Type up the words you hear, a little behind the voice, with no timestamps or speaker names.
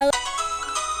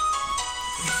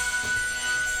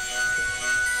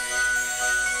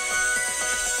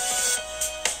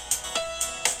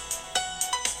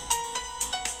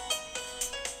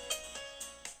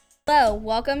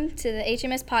welcome to the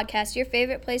HMS Podcast, your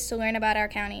favorite place to learn about our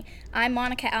county. I'm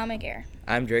Monica Almaguer.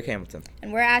 I'm Drake Hamilton.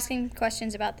 And we're asking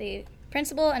questions about the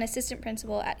principal and assistant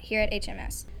principal here at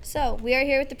HMS. So, we are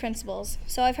here with the principals.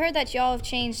 So, I've heard that y'all have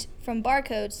changed from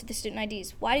barcodes to the student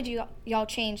IDs. Why did y'all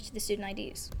change to the student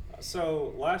IDs?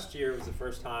 So last year was the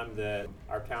first time that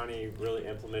our county really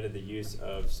implemented the use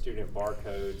of student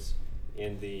barcodes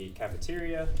in the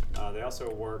cafeteria. They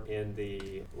also work in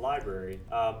the library,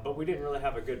 but we didn't really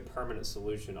have a good permanent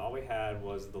solution. All we had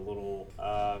was the little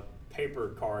paper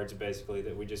cards basically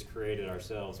that we just created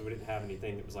ourselves. So we didn't have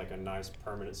anything that was like a nice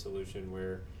permanent solution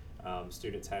where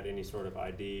students had any sort of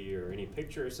ID or any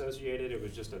picture associated. It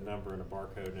was just a number and a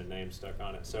barcode and a name stuck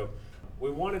on it. So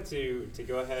we wanted to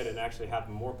go ahead and actually have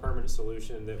a more permanent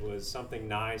solution that was something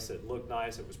nice, it looked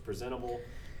nice, it was presentable,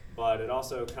 but it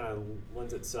also kind of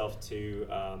lends itself to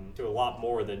a lot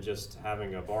more than just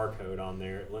having a barcode on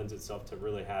there. It lends itself to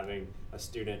really having a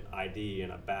student ID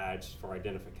and a badge for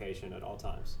identification at all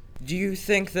times. Do you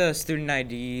think the student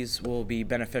IDs will be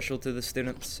beneficial to the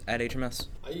students at HMS?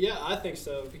 Yeah, I think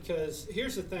so, because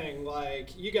here's the thing,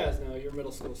 like, you guys know, you're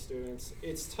middle school students.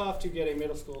 It's tough to get a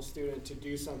middle school student to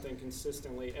do something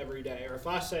consistently every day. Or if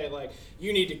I say, like,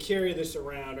 you need to carry this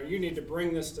around, or you need to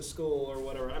bring this to school, or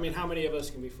whatever. I mean, how many of us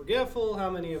can be forgetful?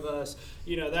 How many of us,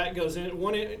 that goes in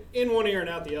one ear and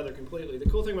out the other completely. The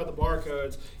cool thing about the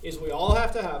barcodes is we all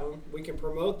have to have them. We can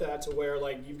promote that to where,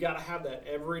 like, you've got to have that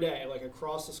every day, like,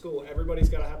 across the school. Everybody's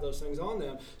got to have those things on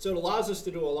them. So it allows us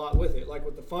to do a lot with it. Like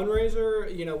with the fundraiser,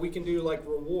 we can do like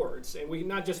rewards, and we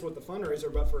not just with the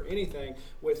fundraiser, but for anything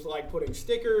with like putting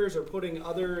stickers or putting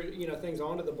other things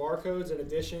onto the barcodes in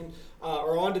addition,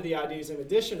 or onto the IDs in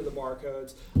addition to the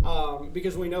barcodes,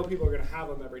 because we know people are going to have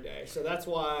them every day. So that's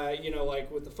why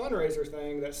like with the fundraiser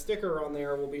thing, that sticker on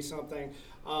there will be something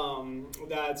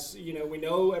that's we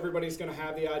know everybody's going to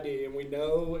have the ID, and we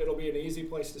know it'll be an easy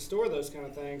place to store those kind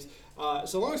of things.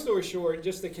 So long story short,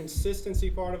 just the consistency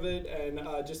part of it, and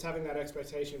just having that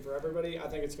expectation for everybody, I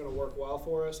think it's going to work well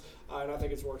for us, and I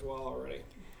think it's worked well already.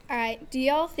 All right. Do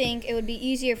y'all think it would be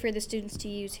easier for the students to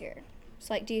use here?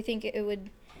 So, do you think it would,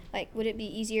 would it be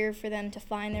easier for them to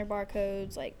find their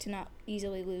barcodes, to not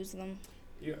easily lose them?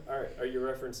 Are you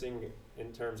referencing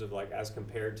in terms of as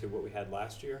compared to what we had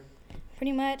last year?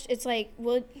 Pretty much. It's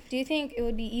do you think it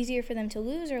would be easier for them to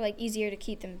lose or easier to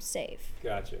keep them safe?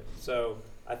 Gotcha. So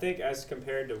I think as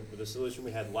compared to the solution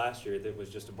we had last year that was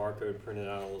just a barcode printed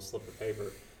on a little slip of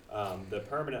paper, the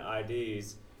permanent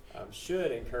IDs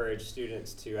should encourage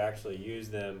students to actually use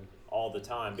them all the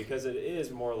time, because it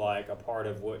is more like a part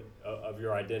of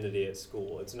your identity at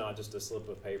school. It's not just a slip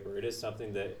of paper. It is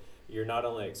something that you're not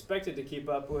only expected to keep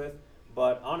up with,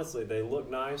 but honestly, they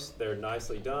look nice, they're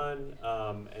nicely done,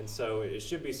 and so it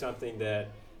should be something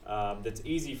that's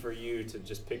easy for you to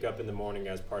just pick up in the morning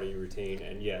as part of your routine.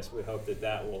 And yes, we hope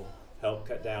that will help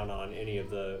cut down on any of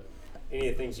the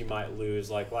things you might lose.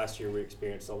 Like last year, we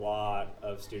experienced a lot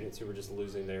of students who were just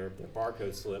losing their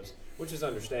barcode slips, which is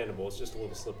understandable. It's just a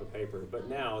little slip of paper. But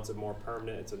now it's a more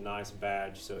permanent, it's a nice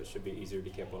badge, so it should be easier to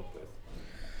keep up with.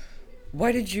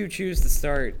 Why did you choose to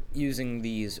start using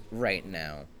these right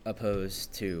now,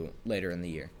 opposed to later in the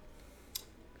year?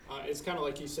 It's kind of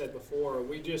like you said before.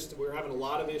 We're having a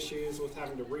lot of issues with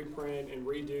having to reprint and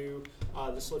redo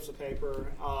the slips of paper.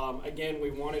 Again,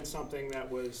 we wanted something that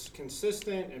was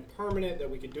consistent and permanent, that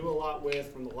we could do a lot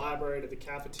with, from the library to the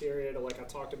cafeteria to, like I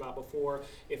talked about before,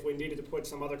 if we needed to put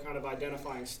some other kind of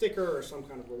identifying sticker or some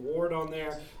kind of reward on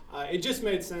there. It just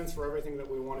made sense for everything that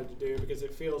we wanted to do, because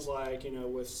it feels like,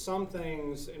 with some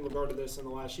things in regard to this in the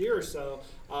last year or so,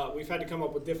 we've had to come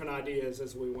up with different ideas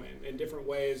as we went, and different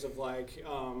ways of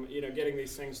getting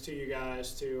these things to you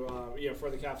guys for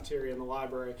the cafeteria and the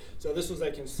library. So this was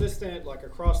a consistent,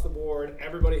 across the board,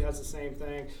 everybody has the same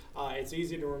thing. It's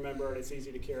easy to remember and it's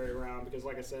easy to carry around, because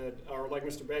like I said, or like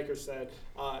Mr. Baker said,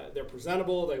 they're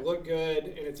presentable, they look good,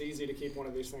 and it's easy to keep one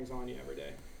of these things on you every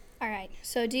day. All right.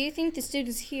 So do you think the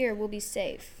students here will be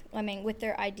safe? With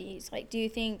their IDs? Do you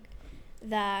think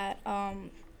that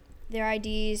their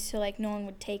IDs, so no one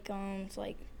would take them?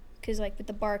 Because with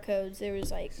the barcodes, there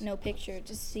was no picture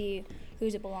to see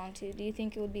whose it belonged to. Do you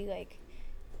think it would be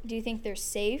do you think they're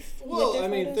safe? Well,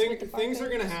 with their photos, things are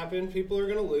going to happen. People are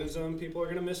going to lose them. People are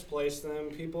going to misplace them.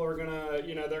 People are going to,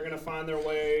 they're going to find their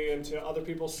way into other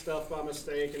people's stuff by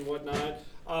mistake and whatnot.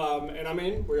 And I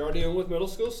mean, we are dealing with middle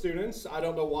school students. I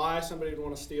don't know why somebody would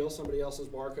want to steal somebody else's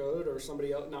barcode or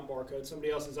somebody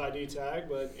else's ID tag,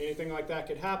 but anything like that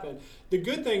could happen. The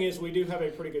good thing is we do have a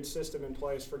pretty good system in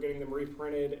place for getting them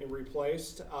reprinted and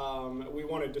replaced. We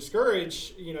want to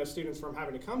discourage, students from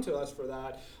having to come to us for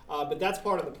that, but that's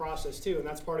part of the process too, and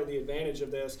that's part of the advantage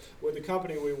of this. With the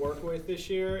company we work with this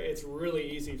year, it's really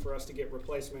easy for us to get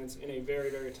replacements in a very,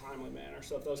 very timely manner.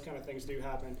 So if those kind of things do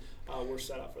happen, we're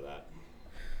set up for that.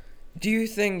 Do you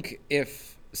think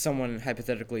if someone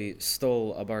hypothetically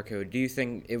stole a barcode, do you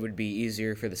think it would be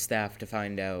easier for the staff to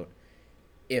find out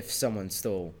if someone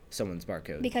stole someone's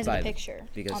barcode? Because of the picture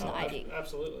on the ID.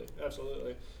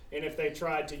 Absolutely. And if they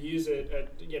tried to use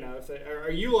it, are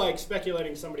you like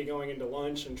speculating somebody going into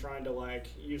lunch and trying to like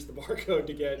use the barcode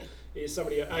to get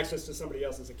somebody access to somebody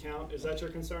else's account? Is that your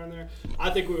concern there? I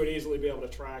think we would easily be able to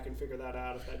track and figure that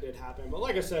out if that did happen. But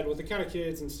like I said, with the kind of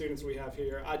kids and students we have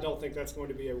here, I don't think that's going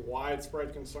to be a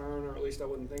widespread concern, or at least I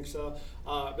wouldn't think so.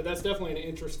 But that's definitely an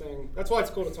interesting. That's why it's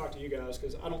cool to talk to you guys,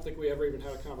 because I don't think we ever even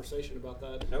had a conversation about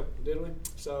that. Nope. Did we?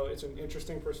 So it's an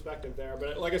interesting perspective there.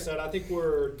 But like I said, I think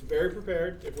we're very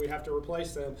prepared if we have to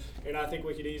replace them, and I think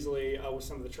we could easily, with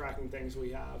some of the tracking things we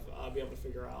have, be able to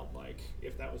figure out like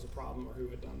if that was a problem or who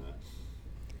had done that.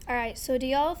 All right, so do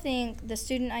y'all think the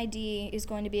student ID is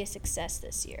going to be a success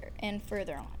this year and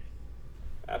further on?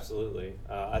 Absolutely.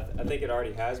 I think it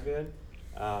already has been.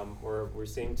 We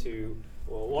seem to,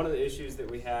 one of the issues that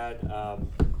we had,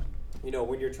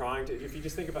 when you're trying to, if you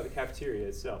just think about the cafeteria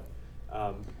itself,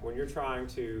 when you're trying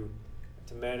to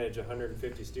manage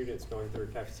 150 students going through a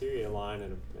cafeteria line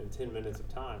in 10 minutes of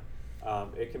time,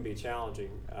 it can be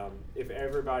challenging. If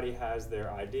everybody has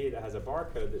their ID that has a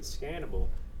barcode that's scannable,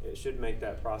 it should make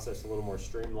that process a little more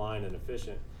streamlined and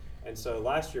efficient. And so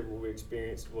last year what we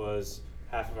experienced was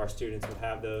half of our students would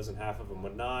have those and half of them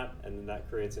would not, and then that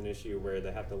creates an issue where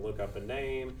they have to look up a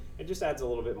name. It just adds a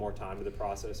little bit more time to the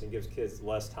process and gives kids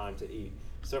less time to eat.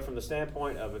 So from the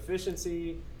standpoint of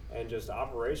efficiency and just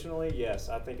operationally, yes,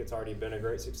 I think it's already been a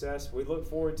great success. We look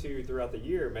forward to, throughout the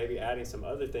year, maybe adding some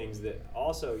other things that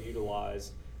also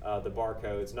utilize the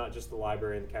barcodes, not just the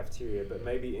library and the cafeteria, but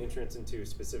maybe entrance into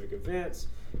specific events,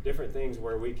 different things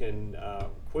where we can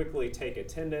quickly take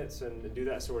attendance and do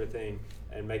that sort of thing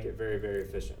and make it very, very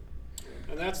efficient.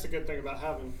 And that's the good thing about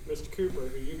having Mr. Cooper,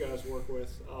 who you guys work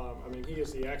with. He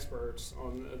is the expert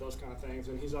on those kind of things,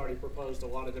 and he's already proposed a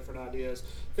lot of different ideas.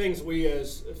 Things we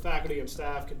as faculty and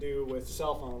staff could do with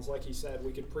cell phones. Like he said,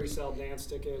 we could pre-sell dance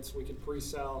tickets, we could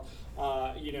pre-sell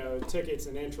tickets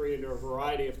and entry into a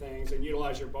variety of things and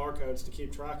utilize your barcodes to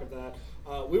keep track of that.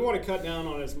 We want to cut down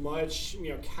on as much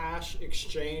cash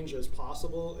exchange as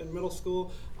possible in middle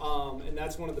school, and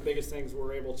that's one of the biggest things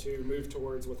we're able to move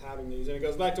towards with having these. And it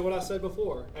goes back to what I said before.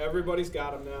 Everybody's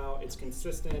got them now. It's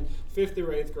consistent, 5th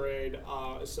through 8th grade.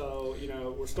 So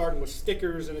we're starting with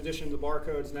stickers in addition to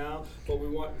barcodes now, but we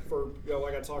want for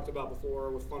like I talked about before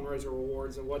with fundraiser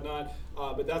rewards and whatnot.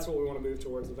 But that's what we want to move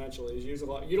towards eventually, is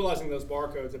utilizing those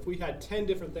barcodes. If we had 10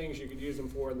 different things you could use them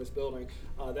for in this building,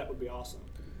 that would be awesome.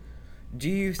 Do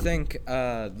you think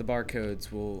the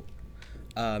barcodes will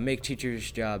make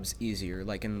teachers' jobs easier,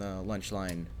 like in the lunch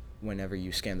line? Whenever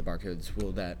you scan the barcodes,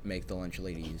 will that make the lunch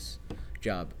lady's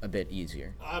job a bit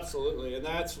easier? Absolutely, and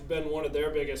that's been one of their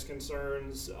biggest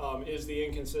concerns, is the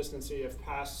inconsistency of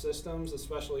past systems,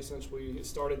 especially since we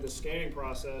started the scanning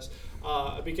process.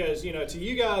 Because to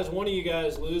you guys, one of you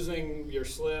guys losing your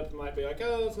slip might be like,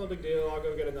 oh, it's no big deal, I'll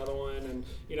go get another one, and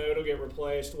it'll get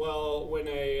replaced. Well, when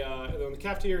the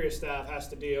cafeteria staff has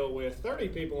to deal with 30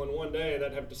 people in one day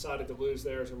that have decided to lose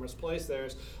theirs or misplace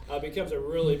theirs, becomes a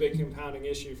really big compounding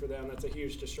issue for them. That's a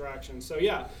huge distraction. So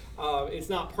yeah, it's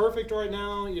not perfect right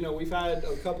now. We've had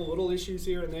a couple little issues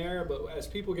here and there, but as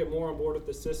people get more on board with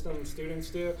the system, students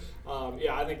do,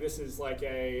 I think this is like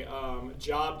a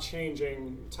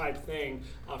job-changing type thing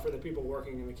for the people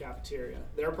working in the cafeteria.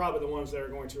 They're probably the ones that are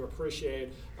going to appreciate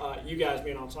you guys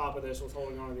being on top of this with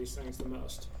holding on to these things the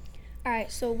most. All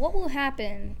right, so what will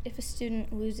happen if a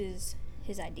student loses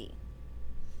his ID?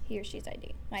 He or she's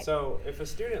ID. So if a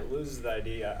student loses the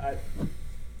ID,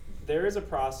 there is a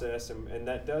process, and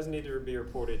that does need to be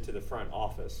reported to the front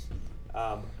office.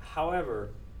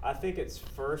 However, I think it's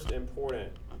first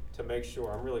important to make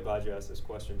sure, I'm really glad you asked this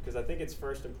question, because I think it's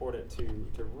first important to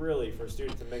really, for a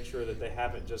student, to make sure that they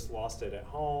haven't just lost it at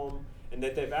home, and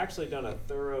that they've actually done a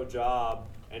thorough job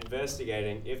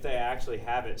investigating if they actually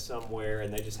have it somewhere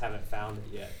and they just haven't found it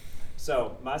yet.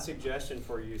 So my suggestion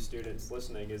for you students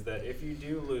listening is that if you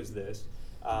do lose this,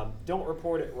 don't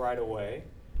report it right away.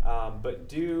 But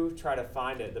do try to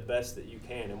find it the best that you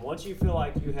can. And once you feel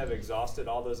like you have exhausted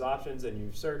all those options and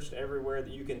you've searched everywhere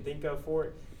that you can think of for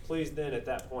it, please then at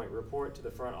that point report to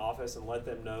the front office and let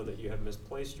them know that you have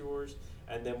misplaced yours,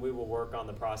 and then we will work on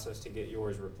the process to get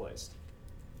yours replaced.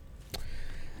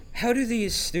 How do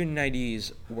these student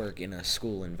IDs work in a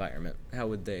school environment? How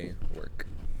would they work?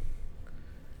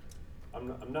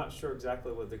 I'm not sure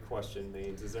exactly what the question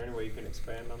means. Is there any way you can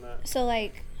expand on that? So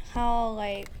like how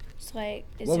like so like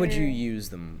is What would there- you use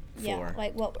them for? Yeah,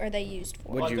 like what are they used for?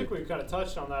 Would Well, I you- think we've kind of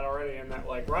touched on that already in that,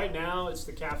 like, right now it's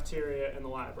the cafeteria and the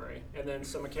library, and then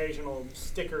some occasional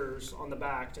stickers on the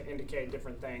back to indicate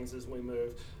different things as we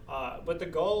move. But the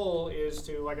goal is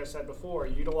to, like I said before,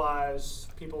 utilize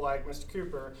people like Mr.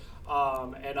 Cooper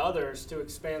and others to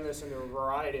expand this into a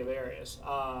variety of areas.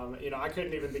 I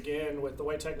couldn't even begin with the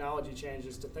way technology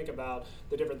changes to think about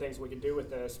the different things we could do with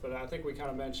this, but I think we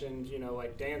kind of mentioned,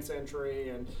 like dance entry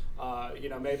and,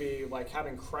 maybe like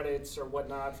having credits or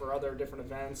whatnot for other different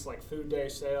events like food day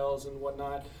sales and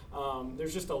whatnot.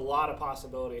 There's just a lot of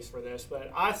possibilities for this,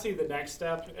 but I see the next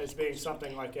step as being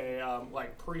something like a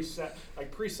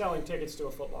pre-selling tickets to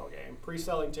a football game,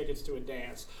 pre-selling tickets to a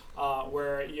dance,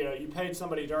 where you paid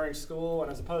somebody during school,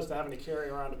 and as opposed to having to carry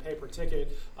around a paper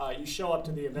ticket, you show up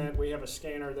to the event. We have a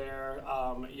scanner there.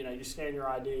 You scan your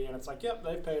ID, and it's like, yep,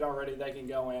 they've paid already. They can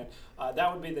go in.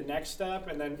 That would be the next step,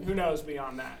 and then who knows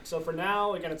beyond that. So for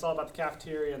now, again, it's all about the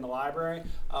cafeteria and the library.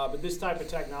 But this type of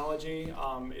technology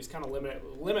is kind of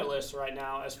limitless right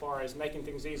now as far as making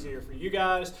things easier for you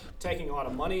guys, taking a lot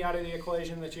of money out of the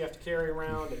equation that you have to carry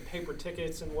around and paper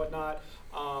tickets and whatnot.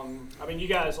 You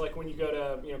guys, like when you go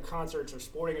to concerts or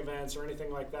sporting events or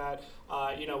anything like that,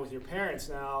 with your parents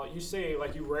now, you see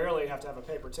like you rarely have to have a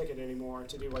paper ticket anymore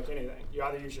to do like anything. You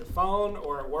either use your phone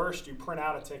or at worst you print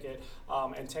out a ticket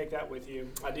and take that with you.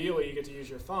 Ideally, you get to use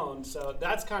your phone. So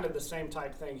that's kind of the same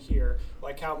type thing here,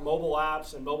 like how mobile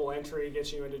apps and mobile entry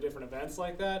gets you into different events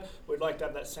like that. We'd like to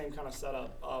have that same kind of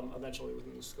setup eventually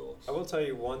within the school. I will tell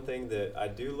you one thing that I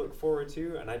do look forward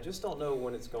to, and I just don't know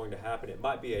when it's going to happen. It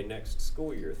might be a next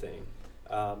school year thing,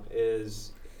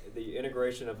 is the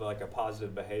integration of like a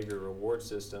positive behavior reward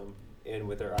system in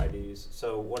with their IDs.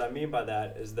 So what I mean by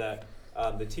that is that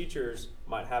the teachers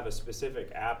might have a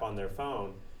specific app on their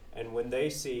phone, and when they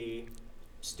see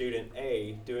student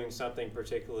A doing something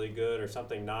particularly good or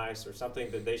something nice or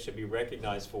something that they should be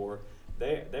recognized for,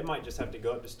 they might just have to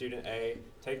go up to student A,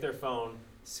 take their phone,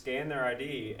 scan their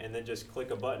ID, and then just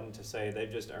click a button to say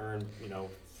they've just earned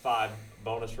 5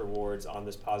 bonus rewards on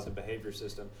this positive behavior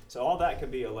system. So all that could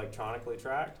be electronically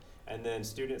tracked, and then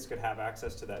students could have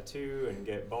access to that too and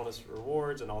get bonus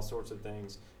rewards and all sorts of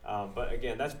things. But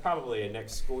again, that's probably a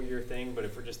next school year thing, but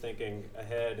if we're just thinking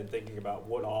ahead and thinking about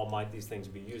what all might these things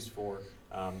be used for,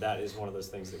 that is one of those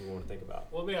things that we want to think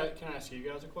about. Well, can I ask you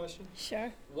guys a question?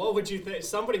 Sure. What would you think?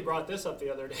 Somebody brought this up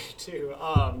the other day too.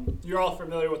 You're all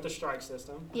familiar with the strike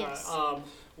system. Yes.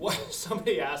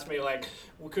 Somebody asked me, like,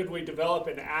 could we develop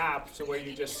an app to where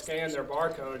you just scan their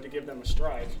barcode to give them a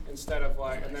strike instead of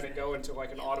and then it go into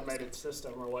like an automated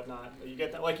system or whatnot. You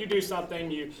get that, like you do something,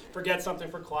 you forget something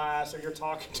for class, or you're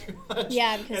talking too much.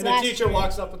 Yeah, because and the last teacher year-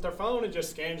 walks up with their phone and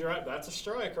just scans your app. That's a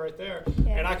strike right there.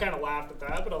 Yeah. And I kind of laughed at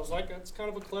that, but I was like, that's kind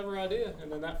of a clever idea.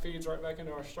 And then that feeds right back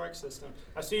into our strike system.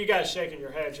 I see you guys shaking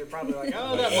your heads. You're probably like,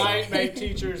 oh, that might make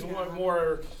teachers want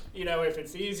more, if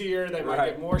it's easier, they might Right.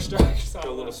 get more strikes. I Go a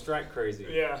don't little know. strike crazy.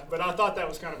 Yeah, but I thought that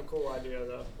was kind of a cool idea,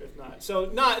 though, if not. So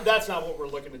that's not what we're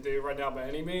looking to do right now by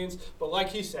any means. But like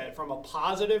he said, from a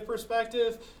positive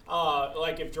perspective,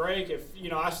 like if Drake,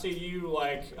 I see you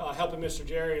helping Mr.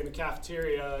 Jerry in the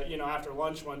cafeteria, after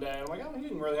lunch one day, I'm like, oh, you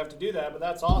didn't really have to do that, but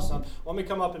that's awesome. Let me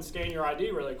come up and scan your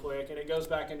ID really quick, and it goes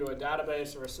back into a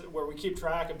database where we keep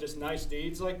track of just nice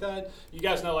deeds like that. You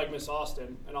guys know, like Miss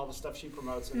Austin and all the stuff she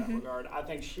promotes in that regard. I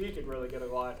think she could really get a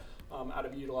lot out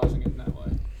of utilizing it in that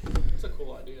way. It's a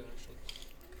cool idea,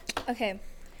 actually. Okay.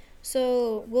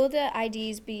 So will the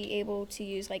IDs be able to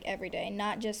use every day,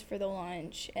 not just for the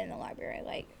lunch and the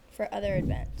library, for other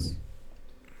events?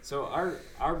 So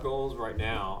our goals right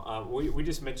now, we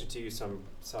just mentioned to you some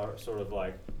sort of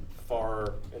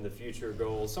far in the future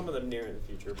goals, some of them near in the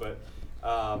future, but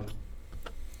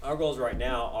our goals right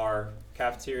now are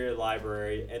cafeteria,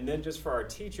 library, and then just for our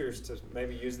teachers to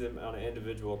maybe use them on an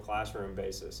individual classroom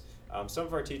basis. Some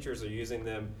of our teachers are using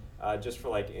them just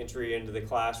for entry into the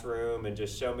classroom and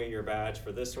just show me your badge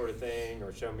for this sort of thing,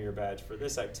 or show me your badge for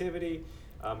this activity,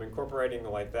 incorporating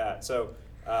like that. So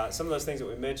some of those things that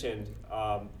we mentioned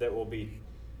that will be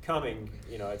coming,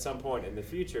 at some point in the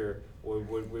future, we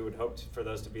would hope for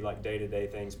those to be like day-to-day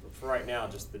things. But for right now,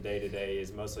 just the day-to-day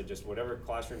is mostly just whatever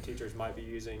classroom teachers might be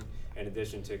using, in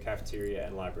addition to cafeteria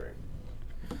and library.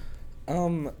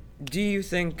 Do you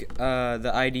think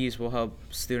the IDs will help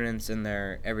students in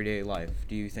their everyday life?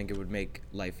 Do you think it would make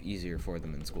life easier for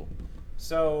them in school?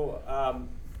 So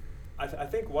I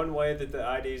think one way that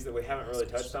the IDs that we haven't really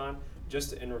touched on,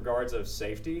 just in regards of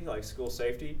safety, like school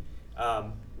safety,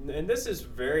 and this is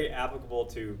very applicable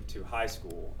to high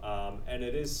school, and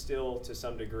it is still to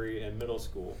some degree in middle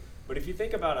school. But if you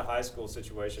think about a high school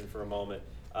situation for a moment,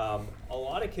 a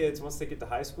lot of kids, once they get to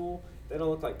high school, they don't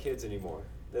look like kids anymore.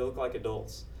 They look like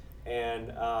adults.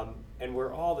 And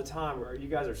we're all the time, you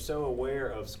guys are so aware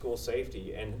of school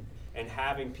safety and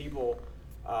having people,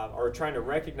 or trying to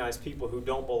recognize people who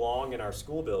don't belong in our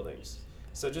school buildings.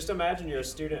 So just imagine you're a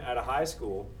student at a high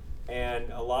school,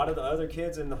 and a lot of the other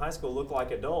kids in the high school look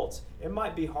like adults. It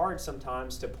might be hard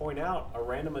sometimes to point out a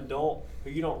random adult who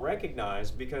you don't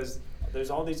recognize, because there's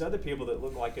all these other people that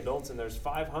look like adults, and there's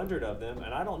 500 of them,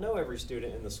 and I don't know every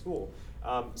student in the school.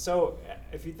 So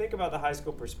if you think about the high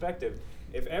school perspective,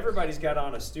 if everybody's got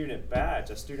on a student badge,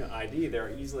 a student ID,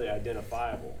 they're easily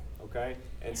identifiable, okay?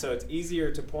 And so it's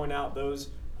easier to point out those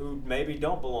who maybe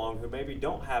don't belong, who maybe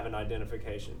don't have an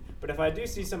identification. But if I do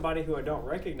see somebody who I don't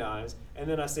recognize, and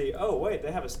then I see, oh wait,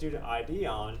 they have a student ID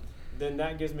on, then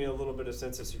that gives me a little bit of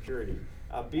sense of security.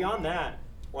 Beyond that,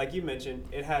 like you mentioned,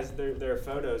 it has there are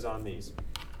photos on these.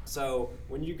 So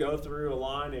when you go through a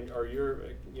line or you're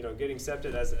getting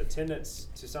accepted as attendance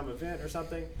to some event or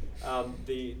something,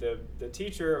 the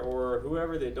teacher or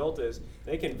whoever the adult is,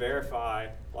 they can verify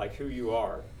like who you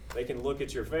are. They can look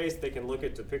at your face, they can look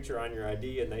at the picture on your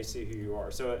ID, and they see who you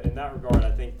are. So in that regard,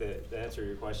 I think the answer to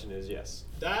your question is yes.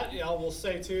 That, I will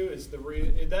say too, is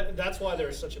that's why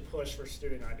there's such a push for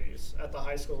student IDs at the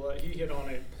high school. He hit on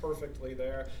it perfectly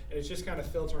there. And it's just kind of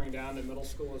filtering down to middle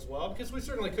school as well, because we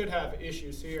certainly could have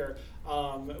issues here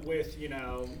with,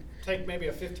 take maybe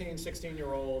a 15,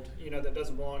 16-year-old, that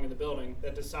doesn't belong in the building,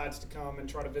 that decides to come and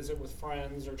try to visit with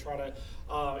friends or try to,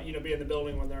 be in the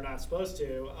building when they're not supposed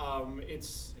to.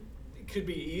 It could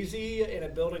be easy in a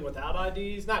building without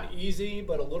IDs, not easy,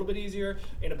 but a little bit easier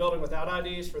in a building without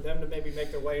IDs for them to maybe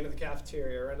make their way into the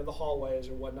cafeteria or into the hallways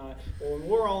or whatnot. Well, when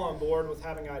we're all on board with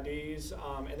having IDs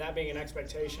and that being an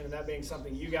expectation and that being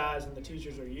something you guys and the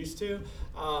teachers are used to,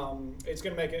 it's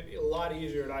going to make it a lot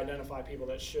easier to identify people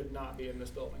that should not be in this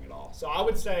building at all. So I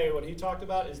would say what he talked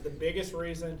about is the biggest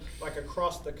reason, like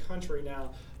across the country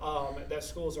now, that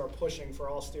schools are pushing for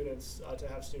all students to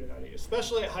have student ID,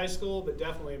 especially at high school, but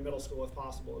definitely in middle school if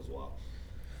possible as well.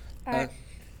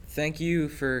 Thank you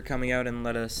for coming out and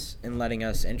letting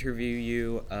us interview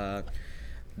you.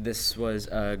 This was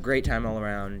a great time all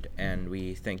around, and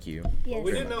we thank you. Yes. Well,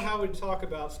 we didn't know how we'd talk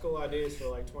about school IDs for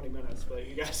like 20 minutes, but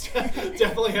you guys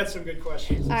definitely had some good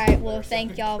questions. All right, well,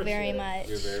 thank y'all very much.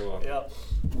 You're very welcome. Yep.